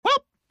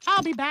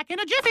I'll be back in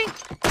a jiffy.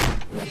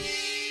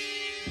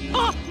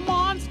 Oh,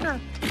 monster.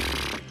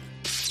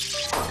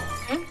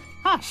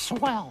 Ah,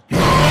 swell. Yeah,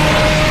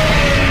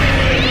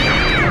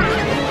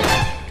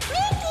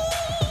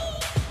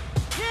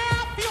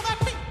 feel that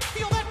beat,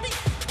 feel that beat.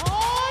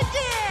 Oh,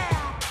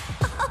 yeah.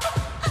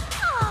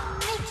 Oh,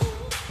 Mickey.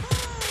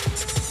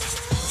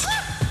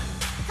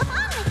 Come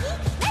on, Mickey.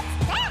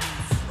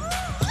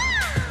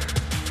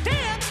 Let's dance.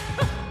 Dance?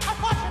 I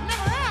thought you'd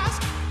never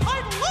ask.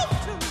 I'd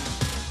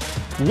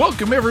love to.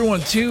 Welcome,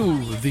 everyone,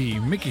 to the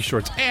Mickey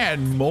Shorts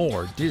and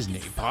More Disney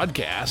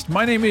podcast.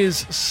 My name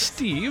is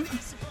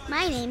Steve,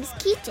 My name's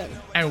Keaton.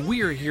 and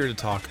we are here to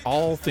talk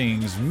all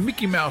things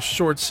Mickey Mouse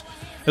shorts,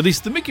 at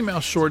least the Mickey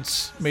Mouse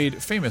shorts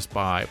made famous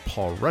by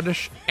Paul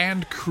Reddish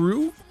and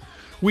crew.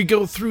 We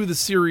go through the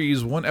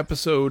series one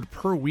episode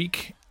per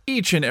week,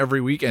 each and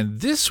every week,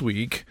 and this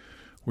week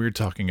we're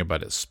talking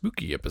about a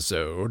spooky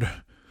episode,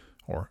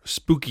 or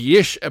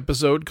spooky-ish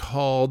episode,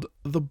 called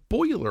The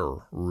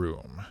Boiler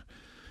Room.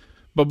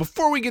 But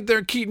before we get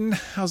there, Keaton,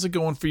 how's it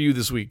going for you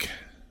this week?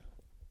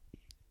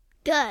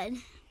 Good.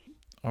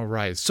 All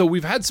right, so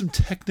we've had some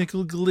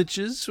technical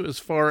glitches as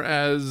far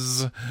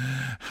as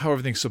how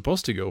everything's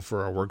supposed to go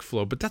for our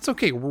workflow, but that's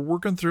okay. We're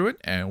working through it,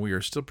 and we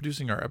are still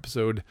producing our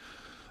episode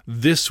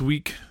this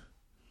week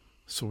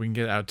so we can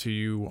get out to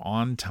you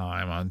on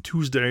time on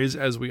Tuesdays,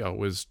 as we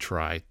always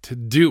try to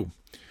do.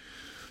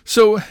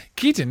 So,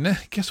 Keaton,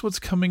 guess what's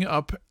coming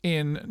up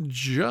in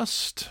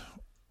just...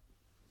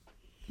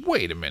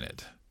 Wait a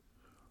minute.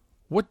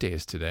 What day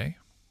is today?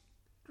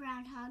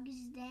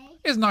 Groundhog's Day.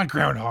 It's not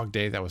Groundhog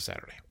Day. That was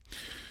Saturday. At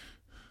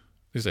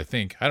least I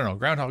think. I don't know.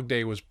 Groundhog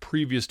Day was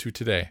previous to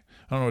today.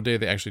 I don't know what day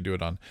they actually do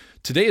it on.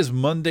 Today is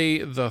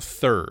Monday the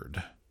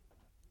 3rd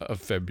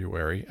of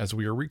February as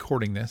we are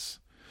recording this,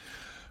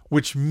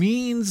 which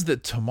means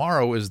that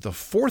tomorrow is the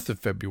 4th of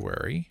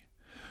February,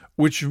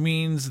 which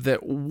means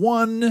that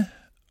 1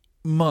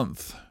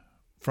 month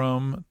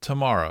from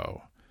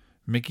tomorrow,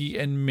 Mickey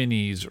and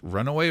Minnie's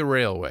Runaway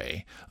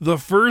Railway, the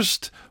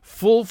first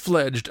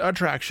full-fledged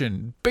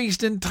attraction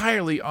based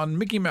entirely on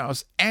Mickey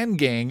Mouse and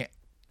gang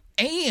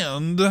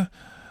and the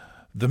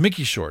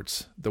Mickey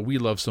Shorts that we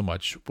love so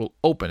much, will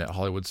open at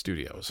Hollywood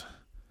Studios.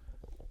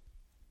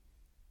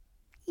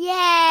 Yay!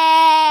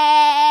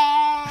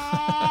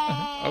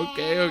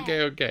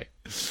 Okay.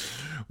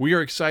 We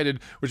are excited,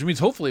 which means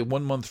hopefully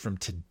 1 month from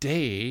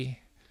today,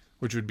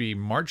 which would be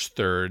March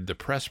 3rd, the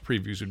press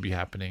previews would be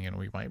happening, and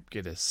we might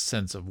get a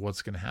sense of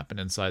what's going to happen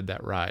inside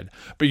that ride.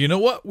 But you know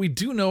what? We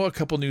do know a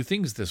couple new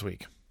things this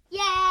week.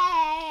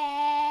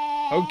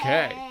 Yay!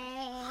 Okay.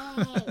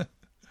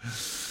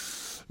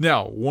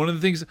 Now, one of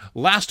the things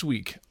last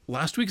week's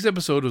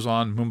episode was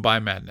on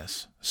Mumbai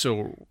Madness.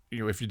 So,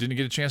 if you didn't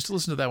get a chance to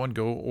listen to that one,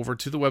 go over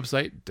to the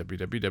website,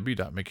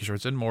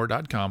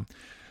 www.mickeyshortsandmore.com.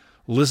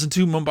 Listen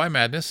to Mumbai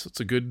Madness. It's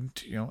a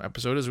good,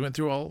 episode as we went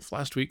through all of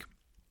last week.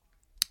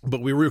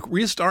 But we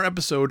released our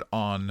episode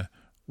on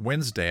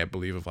Wednesday, I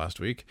believe, of last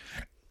week.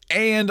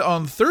 And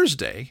on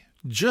Thursday,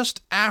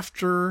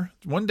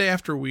 one day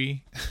after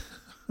we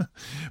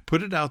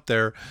put it out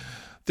there,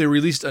 they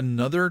released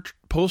another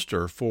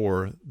poster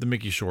for the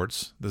Mickey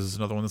Shorts. This is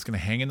another one that's going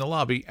to hang in the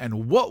lobby.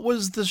 And what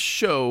was the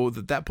show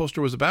that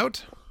poster was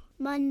about?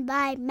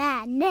 Mumbai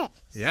Madness.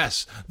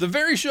 Yes, the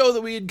very show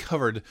that we had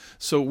covered.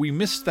 So we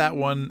missed that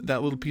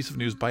little piece of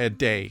news by a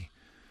day.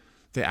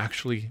 They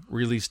actually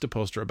released a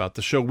poster about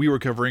the show we were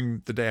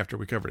covering the day after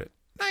we covered it.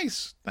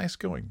 Nice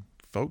going,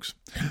 folks.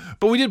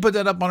 But we did put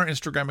that up on our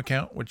Instagram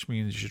account, which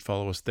means you should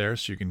follow us there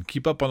so you can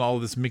keep up on all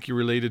of this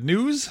Mickey-related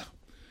news.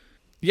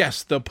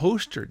 Yes, the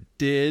poster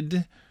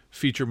did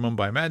feature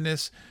Mumbai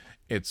Madness.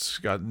 It's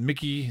got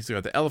Mickey. He's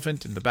got the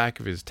elephant in the back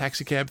of his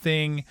taxi cab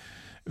thing.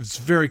 It's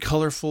very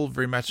colorful,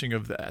 very matching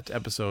of that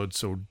episode.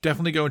 So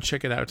definitely go and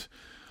check it out.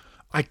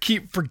 I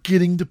keep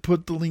forgetting to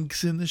put the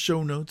links in the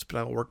show notes, but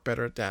I'll work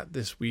better at that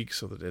this week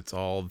so that it's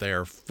all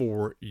there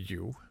for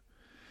you.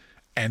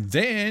 And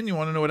then, you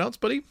want to know what else,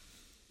 buddy?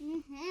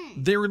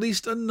 Mm-hmm. They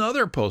released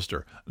another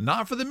poster,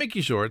 not for the Mickey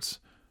Shorts,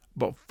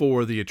 but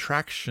for the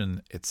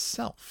attraction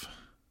itself.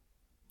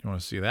 You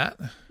want to see that?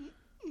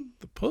 Mm-hmm.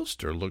 The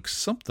poster looks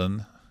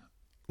something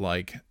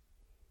like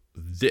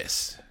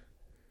this.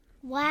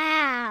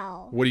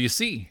 Wow. What do you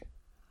see?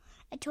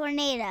 A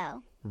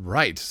tornado.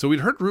 Right. So we'd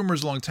heard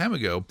rumors a long time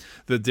ago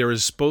that there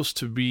is supposed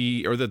to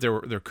be, or that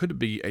there could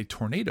be a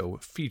tornado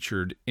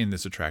featured in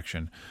this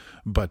attraction.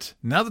 But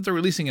now that they're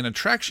releasing an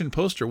attraction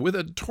poster with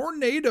a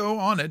tornado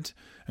on it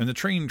and the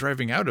train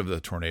driving out of the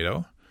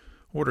tornado,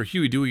 what are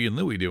Huey, Dewey, and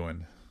Louie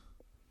doing?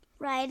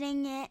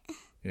 Riding it.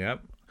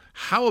 Yep.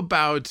 How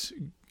about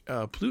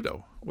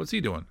Pluto? What's he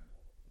doing?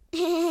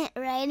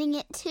 Riding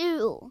it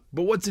too.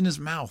 But what's in his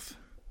mouth?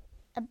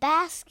 A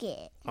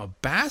basket. A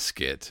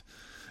basket?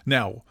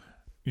 Now,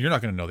 you're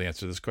not going to know the answer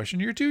to this question.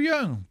 You're too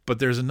young. But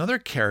there's another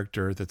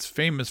character that's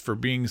famous for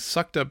being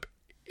sucked up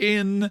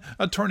in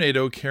a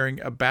tornado carrying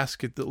a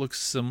basket that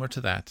looks similar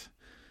to that.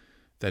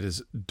 That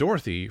is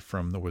Dorothy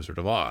from The Wizard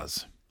of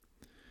Oz.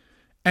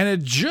 And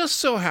it just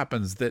so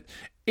happens that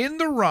in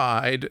the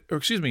ride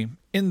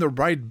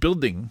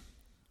building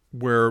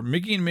where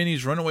Mickey and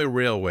Minnie's Runaway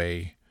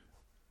Railway,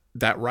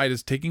 that ride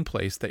is taking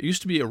place. That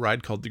used to be a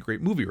ride called the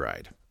Great Movie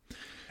Ride.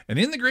 And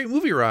in the Great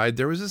Movie Ride,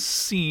 there was a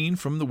scene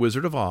from The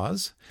Wizard of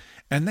Oz,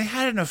 and they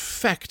had an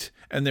effect,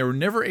 and they were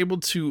never able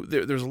to.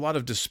 There's a lot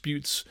of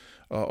disputes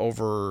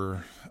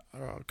over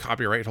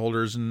copyright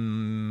holders,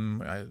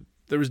 and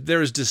there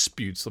was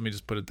disputes. Let me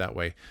just put it that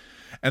way.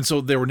 And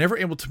so they were never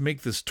able to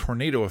make this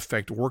tornado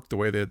effect work the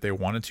way that they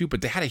wanted to,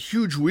 but they had a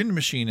huge wind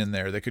machine in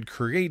there that could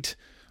create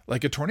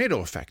like a tornado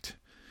effect.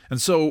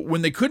 And so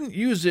when they couldn't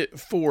use it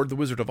for The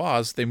Wizard of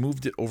Oz, they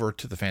moved it over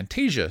to the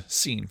Fantasia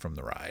scene from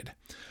the ride.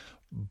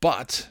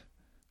 But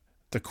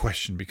the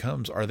question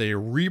becomes, are they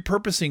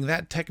repurposing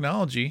that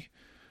technology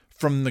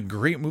from the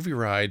Great Movie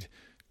Ride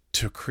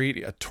to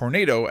create a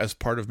tornado as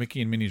part of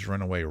Mickey and Minnie's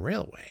Runaway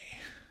Railway?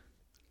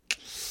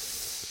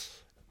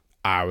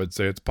 I would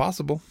say it's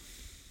possible.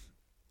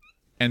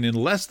 And in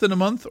less than a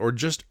month, or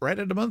just right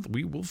at a month,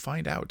 we will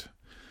find out.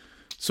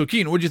 So,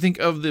 Keen, what do you think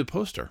of the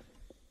poster?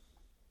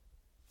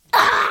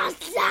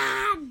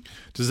 Awesome!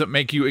 Does it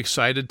make you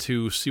excited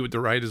to see what the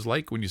ride is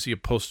like when you see a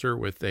poster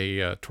with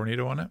a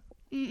tornado on it?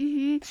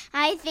 Mm-hmm.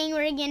 I think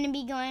we're going to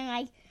be going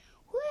like,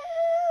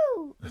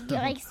 woo!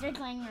 Like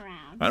circling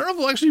around. I don't know if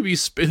we'll actually be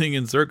spinning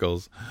in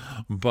circles,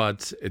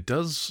 but it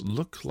does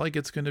look like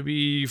it's going to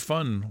be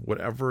fun,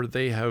 whatever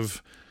they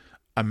have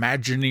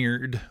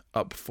imagineered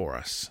up for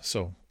us.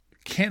 So,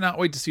 cannot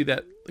wait to see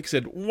that. Like I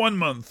said, 1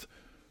 month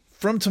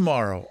from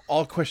tomorrow,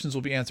 all questions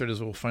will be answered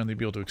as we'll finally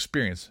be able to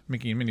experience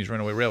Mickey and Minnie's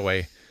Runaway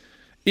Railway.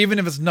 Even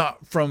if it's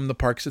not from the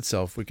parks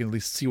itself, we can at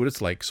least see what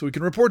it's like so we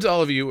can report to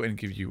all of you and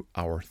give you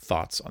our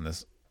thoughts on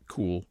this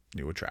cool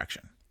new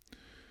attraction.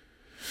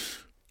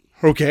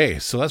 Okay,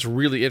 so that's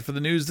really it for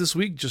the news this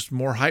week. Just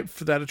more hype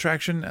for that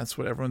attraction. That's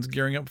what everyone's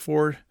gearing up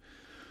for.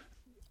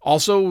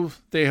 Also,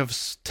 they have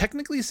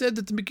technically said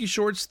that the Mickey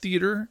Shorts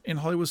Theater in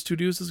Hollywood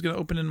Studios is going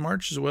to open in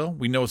March as well.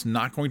 We know it's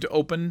not going to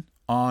open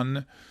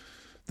on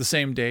the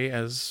same day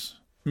as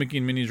Mickey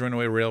and Minnie's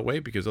Runaway Railway,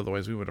 because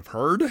otherwise we would have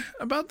heard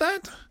about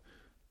that.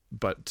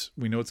 But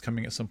we know it's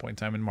coming at some point in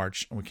time in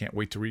March, and we can't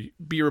wait to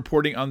be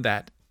reporting on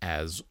that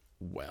as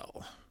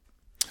well.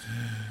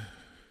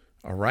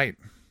 All right.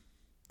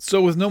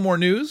 So with no more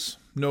news,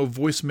 no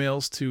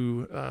voicemails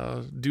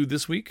to do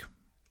this week.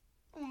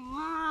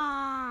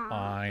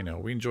 I know,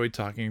 we enjoyed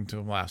talking to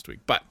him last week,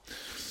 but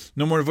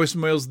no more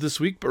voicemails this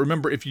week. But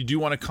remember, if you do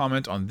want to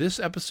comment on this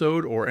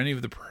episode or any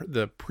of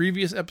the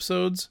previous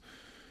episodes,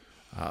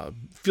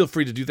 feel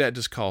free to do that.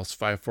 Just call us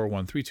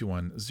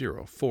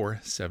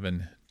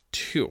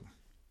 541-321-0472.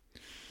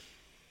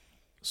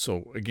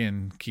 So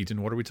again,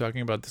 Keaton, what are we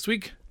talking about this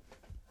week?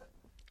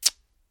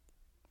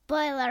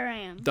 Boiler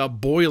room. The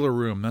boiler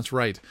room, that's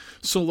right.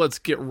 So let's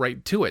get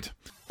right to it.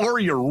 Are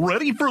you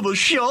ready for the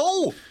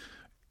show?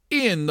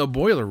 In the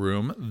boiler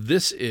room,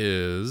 this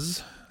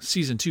is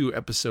Season 2,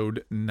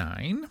 Episode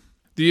 9.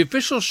 The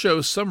official show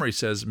summary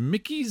says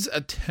Mickey's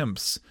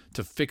attempts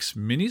to fix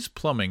Minnie's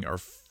plumbing are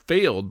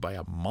failed by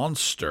a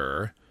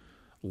monster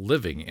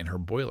living in her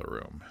boiler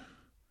room.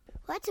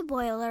 What's a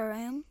boiler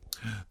room?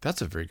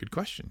 That's a very good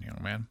question,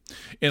 young man.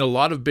 In a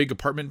lot of big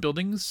apartment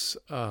buildings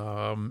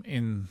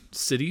in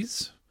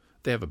cities,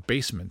 they have a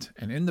basement.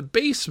 And in the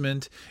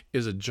basement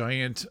is a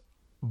giant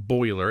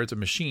boiler. It's a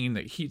machine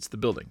that heats the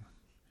building.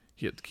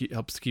 It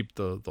helps keep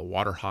the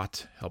water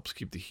hot, helps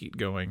keep the heat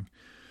going.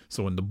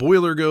 So when the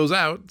boiler goes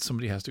out,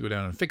 somebody has to go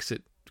down and fix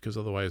it, because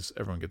otherwise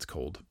everyone gets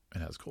cold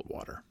and has cold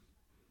water.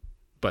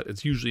 But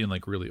it's usually in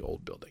like really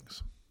old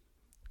buildings.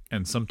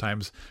 And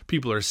sometimes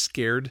people are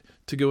scared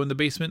to go in the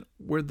basement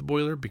where the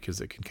boiler, because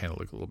it can kind of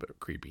look a little bit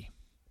creepy.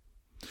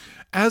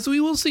 As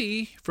we will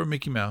see from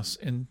Mickey Mouse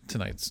in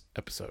tonight's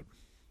episode.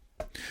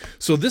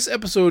 So this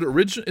episode,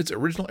 its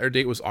original air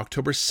date was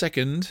October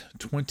 2nd,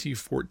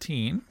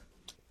 2014.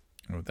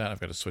 And with that, I've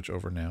got to switch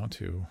over now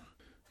to,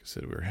 I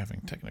said we were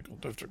having technical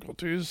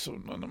difficulties, so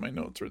none of my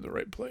notes are in the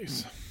right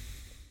place.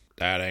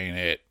 That ain't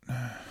it.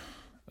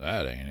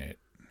 That ain't it.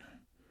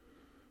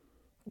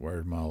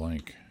 Where's my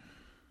link?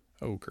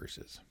 Oh,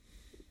 curses.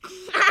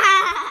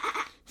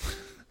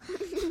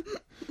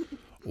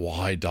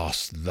 Why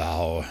dost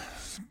thou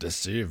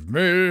deceive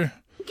me?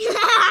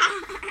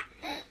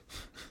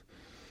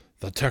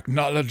 The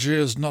technology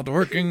is not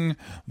working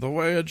the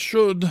way it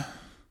should.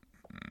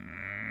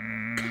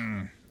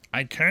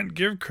 I can't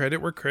give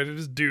credit where credit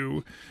is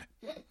due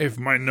if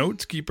my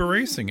notes keep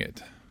erasing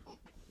it.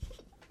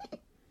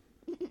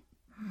 Okay,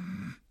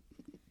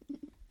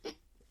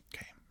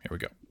 here we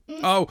go.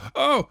 Oh!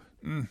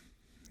 Now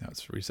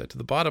it's reset to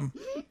the bottom.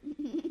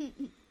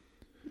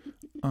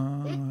 I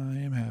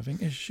am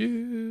having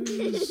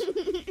issues.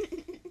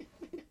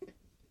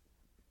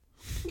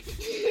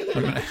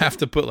 I'm going to have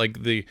to put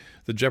like the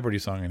Jeopardy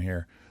song in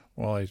here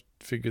while I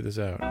figure this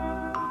out.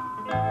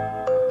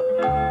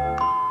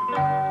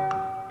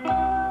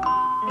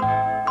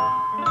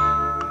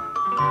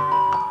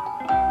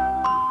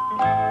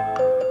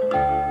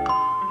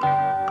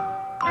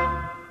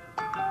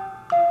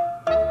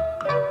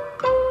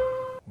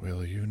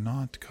 Will you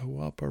not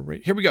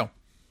cooperate? Here we go.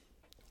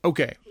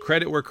 Okay,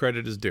 credit where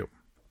credit is due.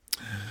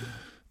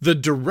 The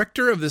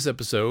director of this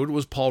episode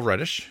was Paul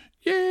Reddish.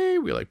 Yay,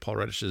 we like Paul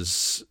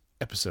Reddish's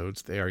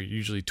episodes. They are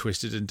usually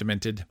twisted and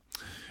demented.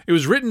 It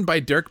was written by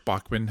Derek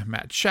Bachman,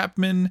 Matt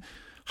Chapman,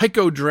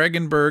 Heiko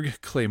Dragenberg,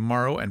 Clay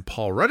Morrow, and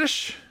Paul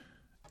Reddish,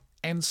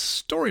 and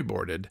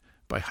storyboarded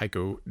by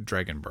Heiko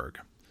Dragenberg.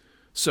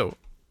 So,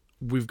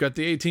 we've got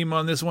the A-team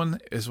on this one.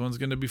 This one's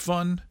going to be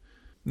fun.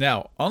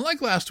 Now,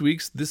 unlike last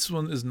week's, this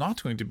one is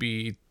not going to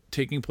be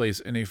taking place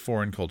in a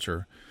foreign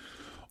culture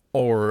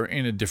or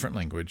in a different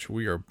language.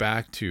 We are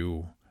back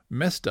to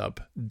messed up,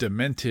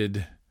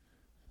 demented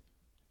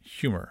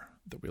humor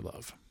that we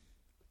love.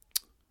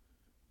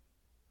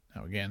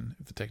 Now, again,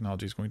 if the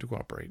technology is going to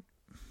cooperate,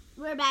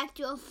 We're back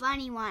to a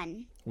funny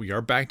one. we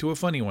are back to a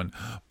funny one.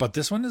 But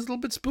this one is a little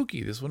bit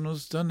spooky. This one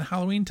was done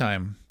Halloween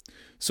time.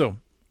 So,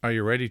 are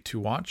you ready to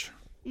watch?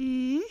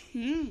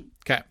 Mm-hmm.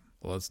 Okay,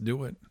 let's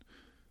do it.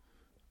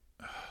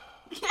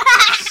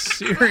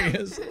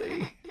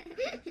 Seriously.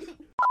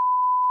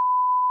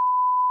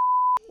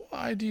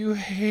 Why do you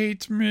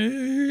hate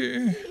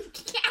me?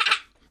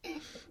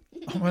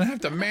 I'm going to have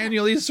to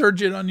manually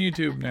search it on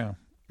YouTube now.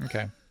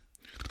 Okay.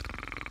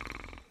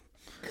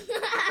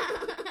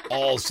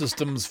 All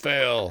systems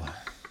fail.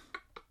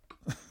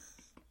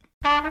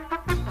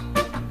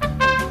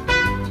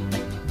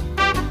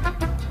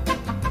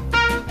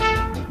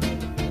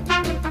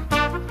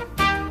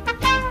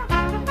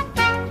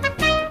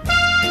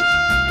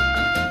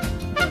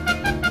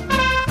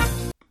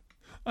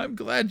 I'm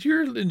glad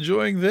you're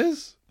enjoying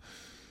this.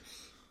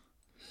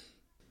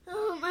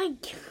 Oh my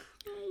god.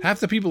 Half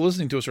the people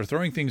listening to us are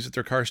throwing things at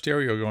their car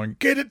stereo going,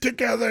 "Get it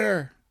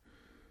together!"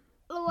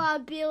 A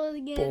lot of people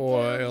get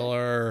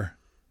Boiler.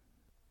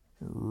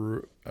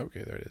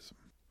 Okay, there it is.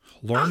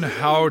 Learn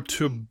how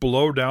to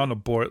blow down a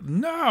boiler.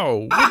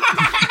 No!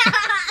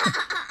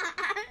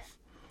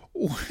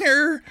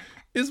 Where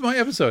is my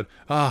episode?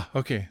 Ah,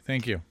 okay,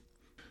 thank you.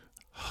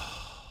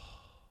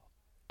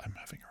 I'm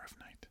having a rough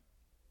night.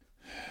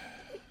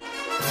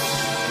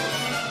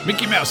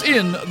 Mickey Mouse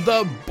in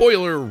the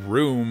boiler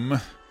room.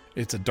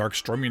 It's a dark,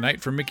 stormy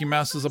night for Mickey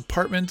Mouse's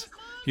apartment.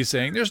 He's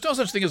saying, "There's no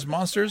such thing as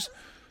monsters."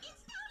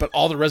 But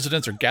all the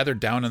residents are gathered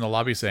down in the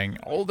lobby saying,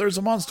 "Oh, there's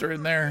a monster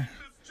in there.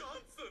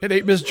 It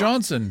ate Miss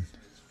Johnson."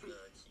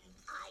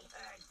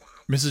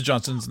 Mrs.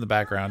 Johnson's in the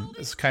background.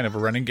 It's kind of a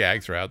running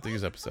gag throughout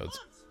these episodes.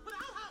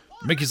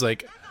 Mickey's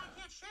like,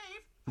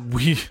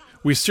 we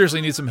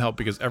seriously need some help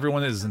because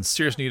everyone is in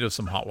serious need of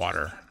some hot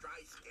water.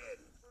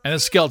 And the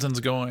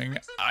skeleton's going,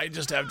 "I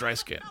just have dry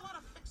skin."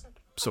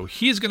 So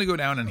he's going to go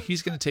down and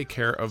he's going to take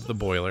care of the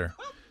boiler.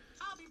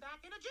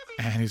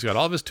 And he's got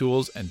all of his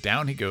tools, and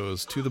down he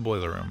goes to the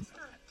boiler room.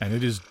 And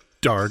it is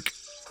dark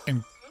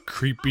and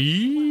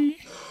creepy.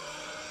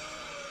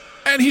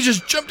 And he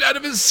just jumped out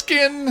of his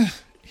skin.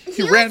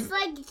 He looks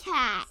like a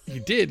cat. He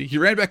did. He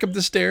ran back up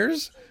the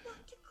stairs.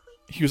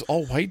 He was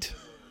all white.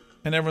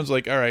 And everyone's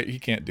like, "All right, he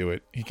can't do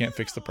it. He can't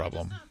fix the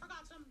problem."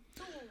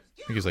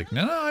 He's like,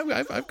 No,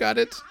 I've got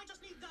it.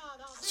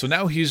 So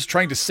now he's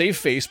trying to save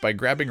face by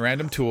grabbing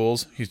random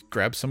tools. He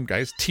grabs some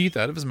guy's teeth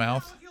out of his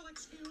mouth,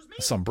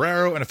 a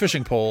sombrero, and a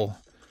fishing pole.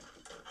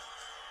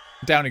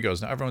 Down he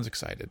goes. Now everyone's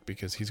excited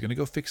because he's going to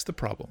go fix the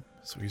problem.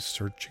 So he's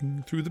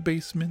searching through the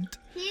basement.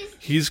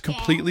 He's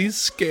completely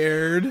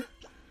scared.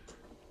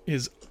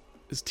 His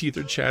teeth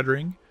are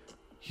chattering.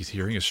 He's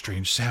hearing a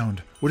strange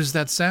sound. What is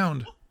that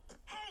sound?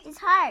 His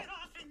heart.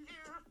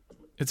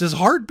 It's his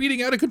heart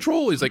beating out of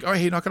control. He's like, "All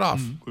right, hey, knock it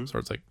off." So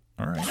it's like,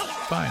 "All right,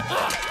 fine."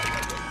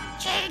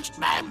 Changed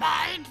my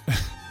mind.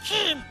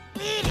 Keep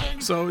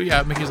beating. So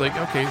yeah, Mickey's like,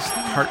 "Okay,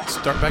 heart,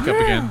 start back up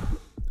again."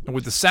 And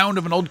with the sound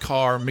of an old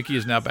car, Mickey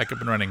is now back up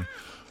and running.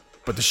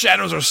 But the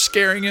shadows are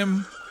scaring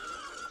him.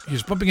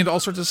 He's bumping into all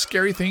sorts of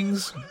scary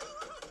things.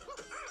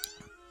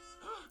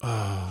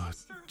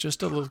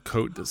 Just a little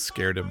coat that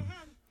scared him.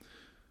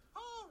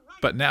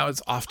 But now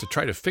it's off to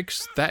try to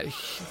fix that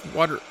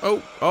water.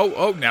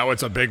 Oh, now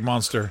it's a big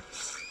monster.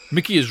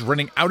 Mickey is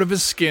running out of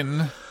his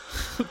skin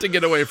to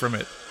get away from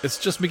it. It's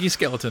just Mickey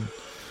Skeleton.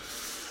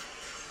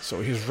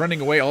 So he's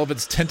running away, all of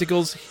its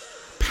tentacles.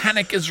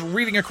 Panic is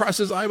reading across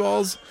his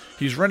eyeballs.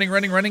 He's running,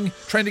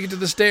 trying to get to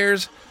the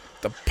stairs.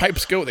 The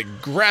pipes go, they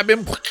grab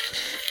him.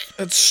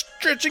 That's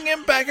stretching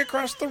him back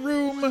across the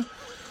room.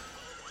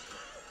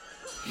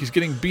 He's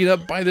getting beat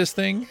up by this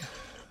thing.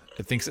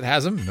 It thinks it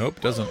has him. Nope,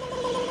 doesn't.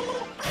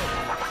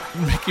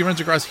 Mickey runs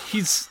across.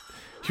 There's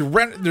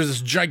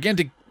this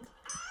gigantic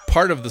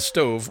part of the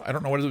stove. I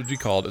don't know what it would be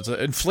called. It's an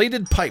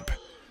inflated pipe.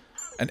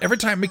 And every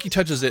time Mickey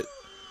touches it,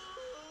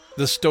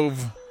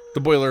 the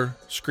boiler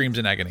screams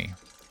in agony.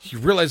 He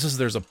realizes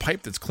there's a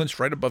pipe that's clinched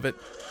right above it.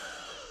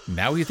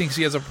 Now he thinks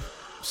he has a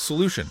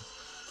solution.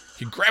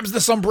 He grabs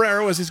the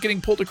sombrero as he's getting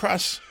pulled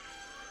across.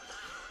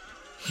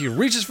 He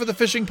reaches for the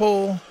fishing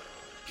pole.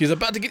 He's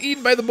about to get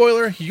eaten by the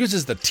boiler. He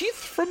uses the teeth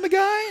from the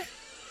guy.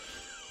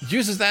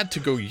 Uses that to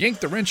go yank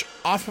the wrench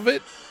off of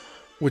it,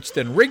 which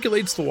then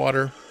regulates the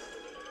water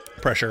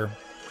pressure.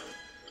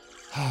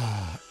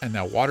 And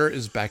now water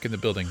is back in the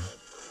building.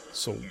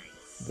 So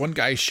one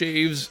guy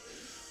shaves,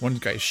 one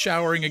guy's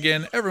showering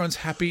again. Everyone's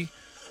happy.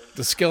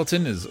 The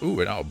skeleton is,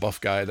 now a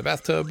buff guy in the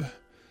bathtub.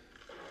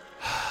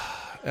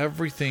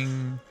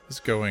 Everything is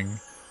going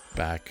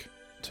back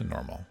to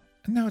normal.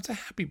 And now it's a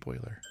happy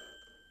boiler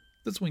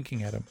that's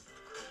winking at him.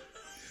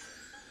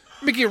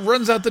 Mickey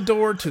runs out the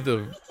door to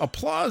the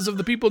applause of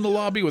the people in the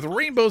lobby with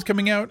rainbows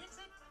coming out.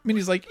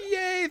 Minnie's like,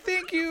 yay,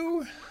 thank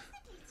you.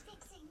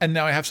 And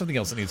now I have something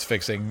else that needs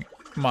fixing.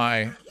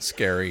 My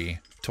scary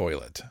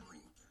toilet.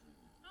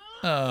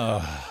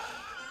 I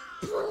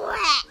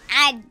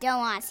don't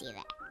want to see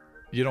that.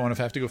 You don't want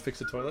to have to go fix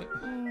the toilet?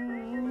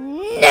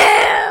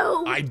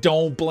 No! I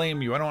don't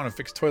blame you. I don't want to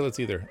fix toilets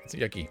either. It's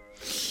yucky.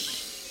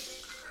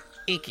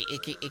 Icky,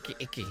 icky, icky,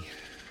 icky.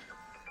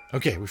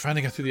 Okay, we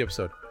finally got through the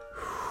episode.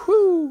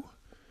 Whew.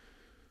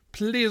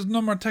 Please,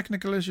 no more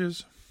technical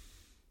issues.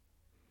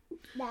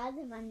 That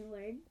was a fun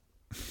word.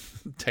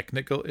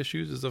 Technical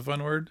issues is a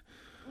fun word?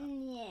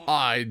 Yeah.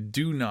 I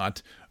do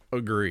not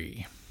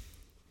agree.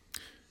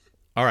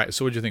 All right,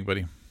 so what'd you think,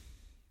 buddy?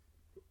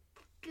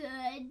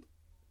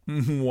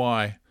 Good.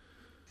 Why?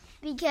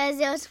 Because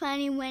it was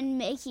funny when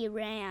Mickey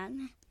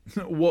ran.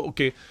 Well,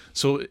 okay,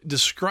 so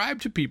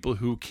describe to people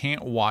who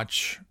can't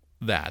watch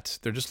that.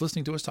 They're just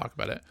listening to us talk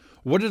about it.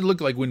 What did it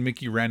look like when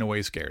Mickey ran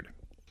away scared?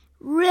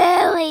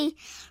 Really,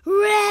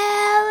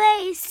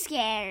 really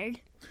scared.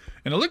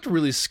 And it looked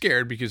really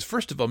scared because,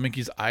 first of all,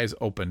 Mickey's eyes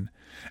open.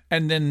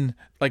 And then,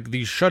 like,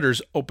 these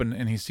shutters open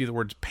and you see the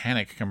words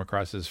panic come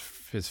across his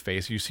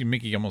face. You see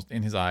Mickey almost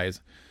in his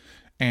eyes.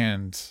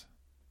 And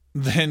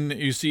then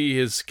you see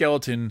his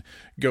skeleton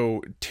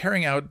go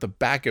tearing out the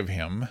back of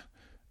him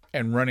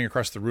and running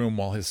across the room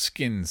while his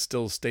skin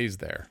still stays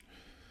there.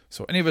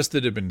 So any of us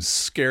that have been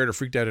scared or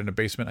freaked out in a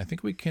basement, I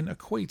think we can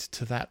equate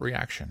to that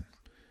reaction.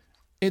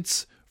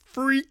 It's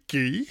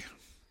freaky.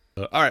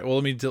 All right, well,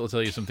 let me tell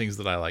you some things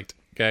that I liked,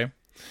 okay?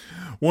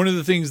 One of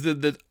the things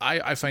that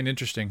I find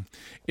interesting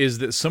is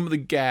that some of the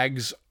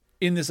gags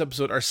in this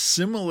episode are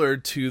similar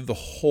to the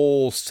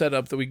whole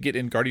setup that we get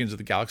in Guardians of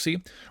the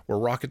Galaxy, where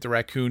Rocket the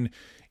Raccoon,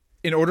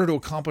 in order to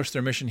accomplish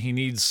their mission, he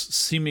needs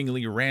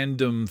seemingly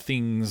random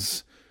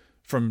things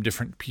from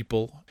different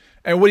people.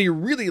 And what he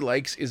really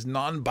likes is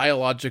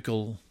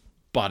non-biological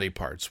body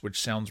parts,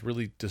 which sounds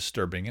really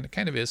disturbing, and it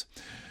kind of is.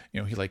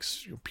 He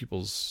likes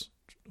people's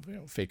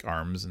fake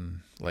arms and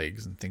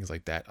legs and things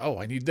like that. Oh,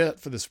 I need that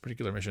for this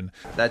particular mission.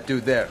 That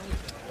dude there,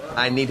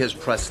 I need his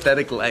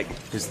prosthetic leg.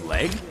 His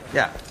leg?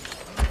 Yeah.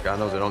 God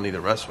knows I don't need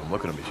the rest of him.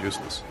 Look at him, he's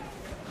useless.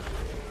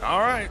 All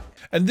right.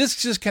 And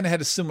this just kind of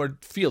had a similar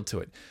feel to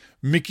it.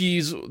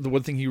 Mickey's, the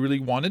one thing he really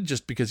wanted,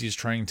 just because he's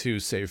trying to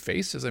save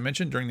face, as I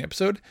mentioned during the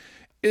episode,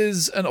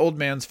 is an old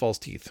man's false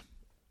teeth.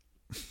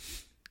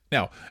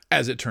 Now,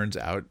 as it turns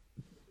out,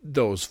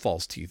 those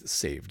false teeth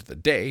saved the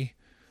day.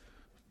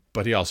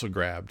 But he also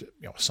grabbed,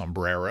 a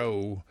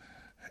sombrero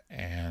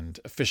and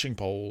a fishing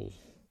pole.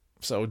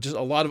 So just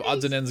a lot of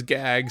odds and ends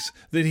gags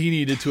that he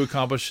needed to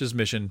accomplish his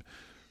mission.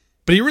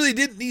 But he really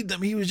didn't need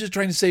them. He was just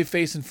trying to save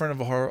face in front of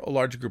a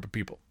large group of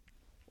people.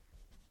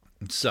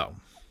 So,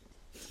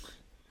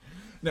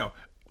 now,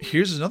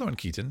 here's another one,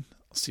 Keaton.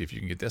 Let's see if you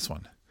can get this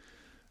one.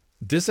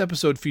 This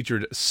episode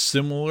featured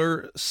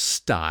similar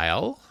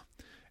style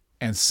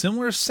and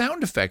similar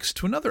sound effects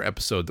to another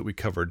episode that we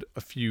covered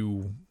a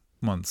few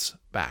months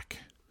back.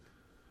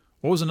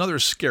 What was another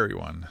scary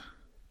one?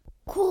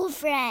 Cool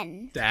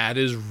friend. That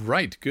is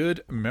right.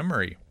 Good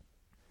memory.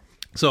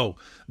 So,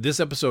 this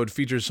episode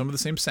features some of the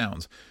same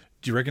sounds.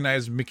 Do you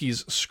recognize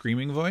Mickey's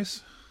screaming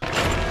voice?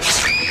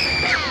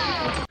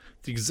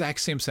 The exact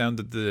same sound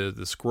that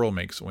the squirrel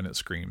makes when it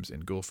screams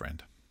in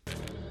Ghoulfriend.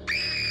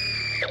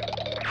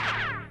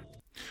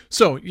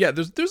 So, yeah,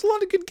 there's a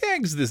lot of good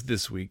gags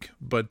this week,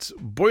 but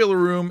Boiler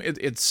Room,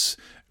 it's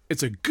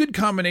a good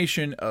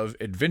combination of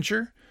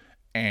adventure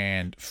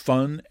and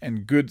fun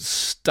and good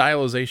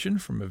stylization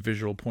from a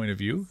visual point of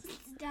view.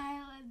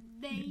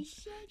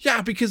 Stylization?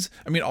 Yeah, because,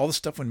 all the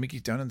stuff when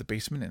Mickey's down in the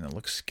basement and it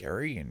looks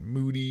scary and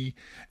moody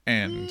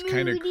and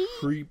kind of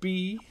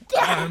creepy.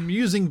 I'm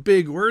using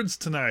big words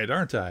tonight,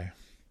 aren't I?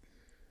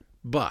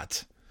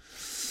 But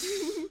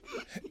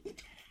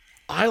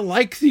I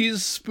like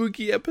these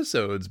spooky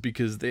episodes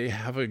because they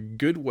have a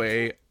good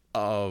way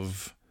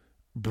of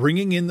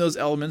bringing in those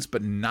elements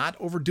but not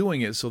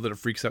overdoing it so that it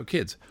freaks out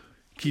kids.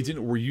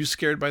 Keaton, were you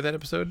scared by that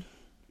episode?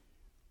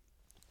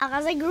 I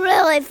was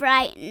really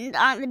frightened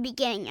on the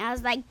beginning. I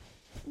was like,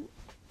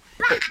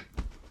 bah!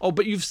 Oh,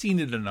 but you've seen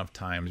it enough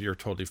times. You're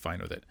totally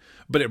fine with it.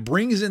 But it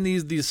brings in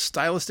these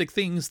stylistic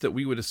things that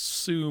we would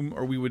assume,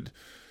 or we would,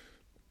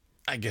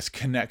 I guess,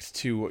 connect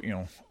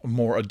to, a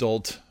more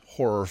adult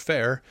horror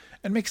fare,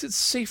 and makes it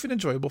safe and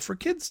enjoyable for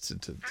kids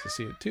to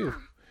see it too.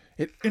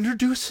 It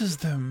introduces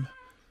them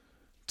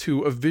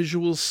to a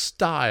visual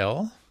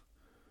style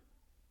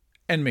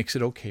and makes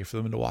it okay for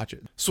them to watch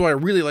it. So I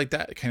really like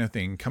that kind of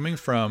thing coming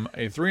from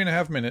a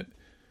 3.5-minute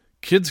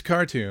kids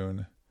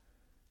cartoon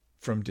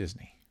from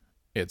Disney.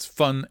 It's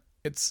fun,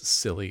 it's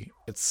silly,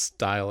 it's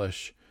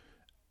stylish,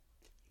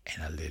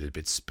 and a little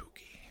bit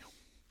spooky.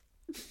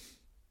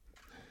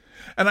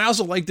 And I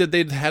also liked that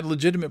they'd had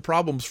legitimate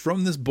problems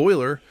from this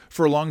boiler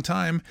for a long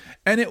time.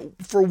 And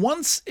for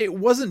once, it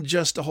wasn't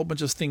just a whole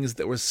bunch of things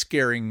that were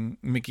scaring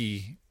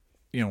Mickey,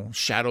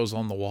 shadows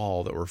on the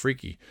wall that were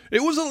freaky.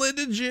 It was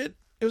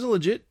a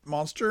legit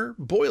monster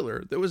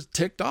boiler that was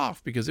ticked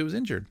off because it was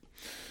injured.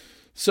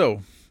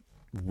 So,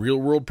 real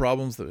world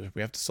problems that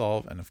we have to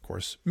solve. And of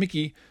course,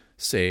 Mickey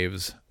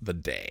saves the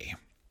day.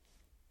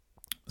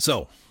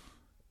 So,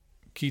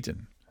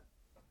 Keaton,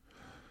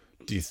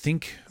 do you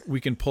think we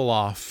can pull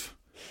off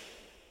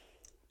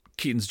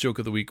Keaton's joke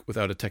of the week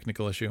without a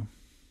technical issue?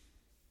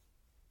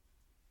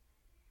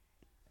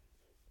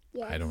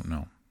 Yes. I don't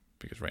know,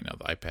 because right now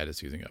the iPad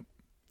is using up.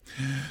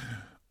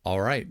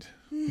 All right.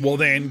 Well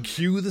then,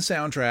 cue the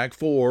soundtrack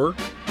for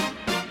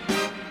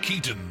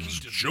Keaton's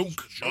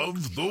Joke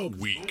of the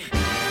Week.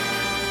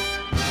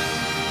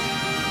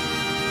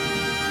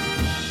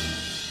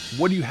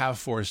 What do you have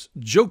for us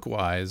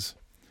joke-wise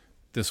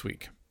this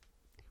week?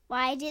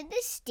 Why did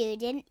the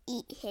student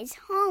eat his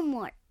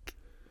homework?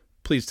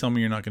 Please tell me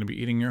you're not going to be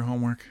eating your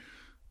homework.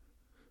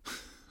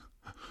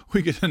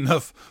 We get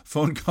enough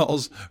phone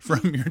calls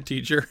from your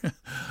teacher.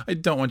 I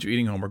don't want you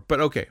eating homework, but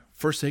okay,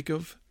 for sake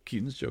of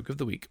Keaton's joke of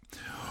the week.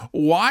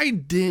 Why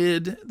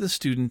did the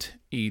student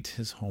eat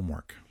his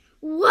homework?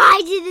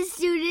 Why did the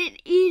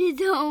student eat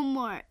his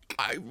homework?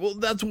 Well,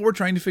 that's what we're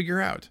trying to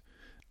figure out.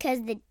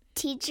 Because the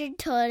teacher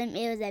told him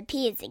it was a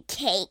piece of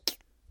cake.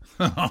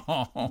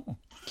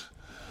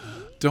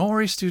 Don't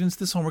worry, students.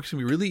 This homework's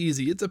going to be really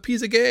easy. It's a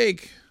piece of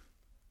cake.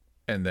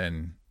 And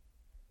then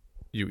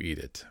you eat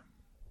it.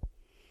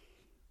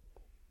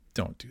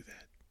 Don't do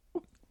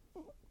that.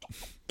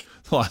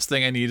 The last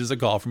thing I need is a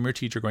call from your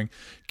teacher going,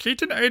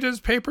 Keaton ate his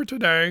paper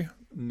today.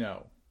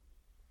 No.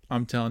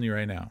 I'm telling you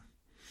right now.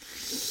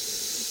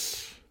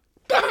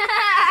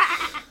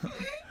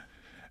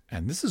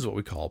 And this is what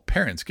we call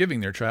parents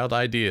giving their child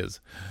ideas.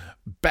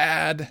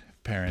 Bad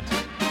parent.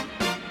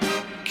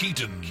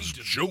 Keaton's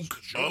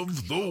Joke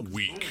of the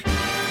Week.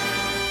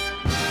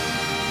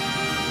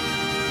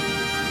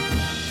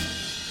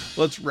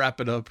 Let's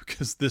wrap it up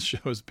because the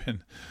show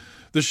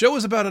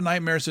is about a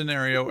nightmare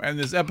scenario, and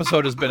this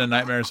episode has been a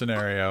nightmare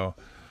scenario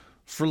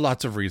for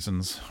lots of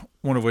reasons,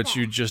 one of which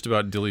you just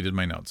about deleted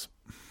my notes.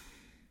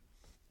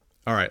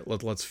 All right,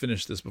 let's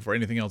finish this before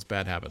anything else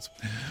bad happens.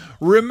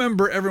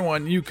 Remember,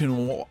 everyone, you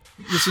can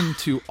listen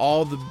to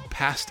all the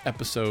past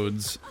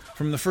episodes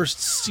from the first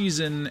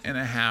season and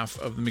a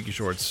half of the Mickey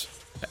Shorts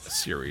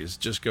series.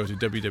 Just go to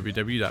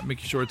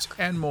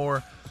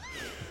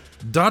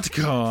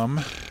www.mickeyshortsandmore.com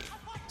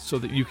so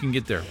that you can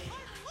get there.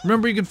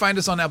 Remember, you can find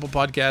us on Apple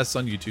Podcasts,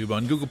 on YouTube,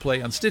 on Google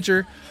Play, on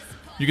Stitcher.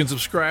 You can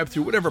subscribe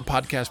through whatever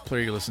podcast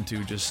player you listen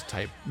to. Just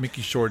type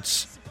Mickey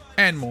Shorts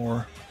and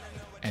More,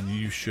 and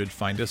you should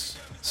find us.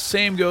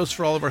 Same goes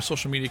for all of our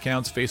social media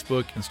accounts,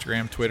 Facebook,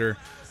 Instagram, Twitter.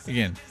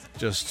 Again,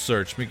 just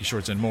search Mickey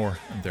Shorts and More,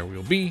 and there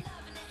we'll be.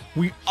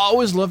 We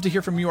always love to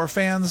hear from you, our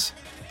fans,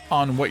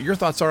 on what your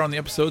thoughts are on the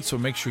episode, so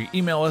make sure you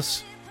email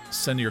us,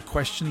 send your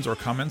questions or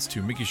comments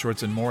to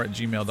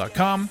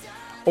mickeyshortsandmore@gmail.com,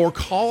 or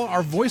call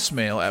our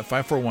voicemail at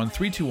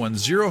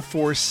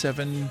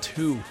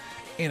 541-321-0472.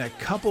 In a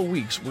couple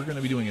weeks, we're going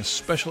to be doing a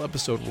special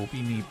episode where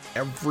we need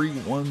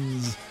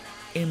everyone's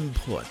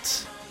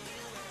input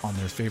on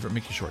their favorite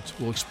Mickey Shorts.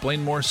 We'll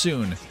explain more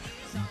soon,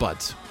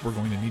 but we're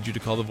going to need you to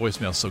call the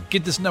voicemail. So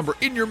get this number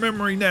in your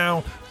memory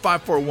now,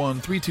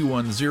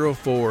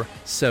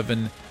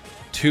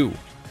 541-321-0472.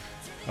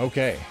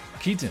 Okay,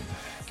 Keaton,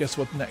 guess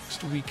what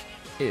next week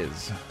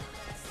is?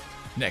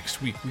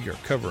 Next week we are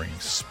covering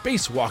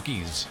Space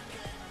Walkies.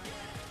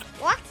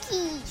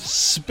 Walkies.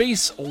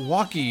 Space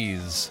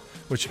Walkies,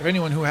 which if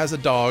anyone who has a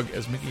dog,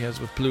 as Mickey has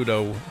with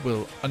Pluto,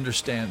 will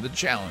understand the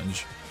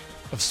challenge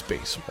of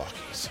Space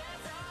Walkies.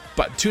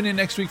 But tune in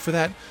next week for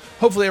that.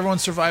 Hopefully everyone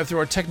survived through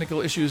our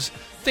technical issues.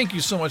 Thank you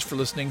so much for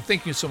listening.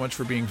 Thank you so much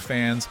for being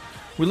fans.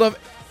 We love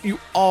you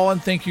all,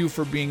 and thank you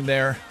for being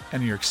there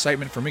and your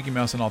excitement for Mickey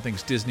Mouse and all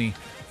things Disney.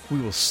 We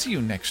will see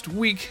you next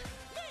week.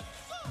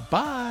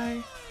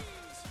 Bye.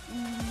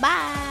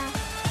 Bye.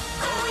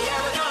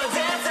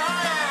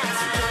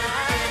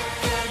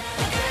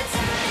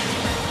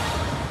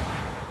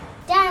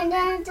 Dun,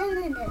 dun,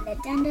 dun, dun,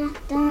 dun, dun,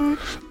 dun.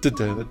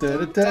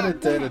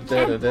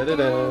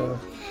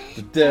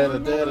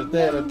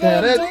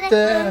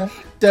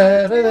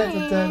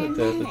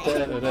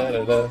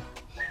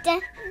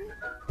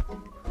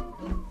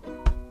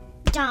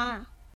 Dun.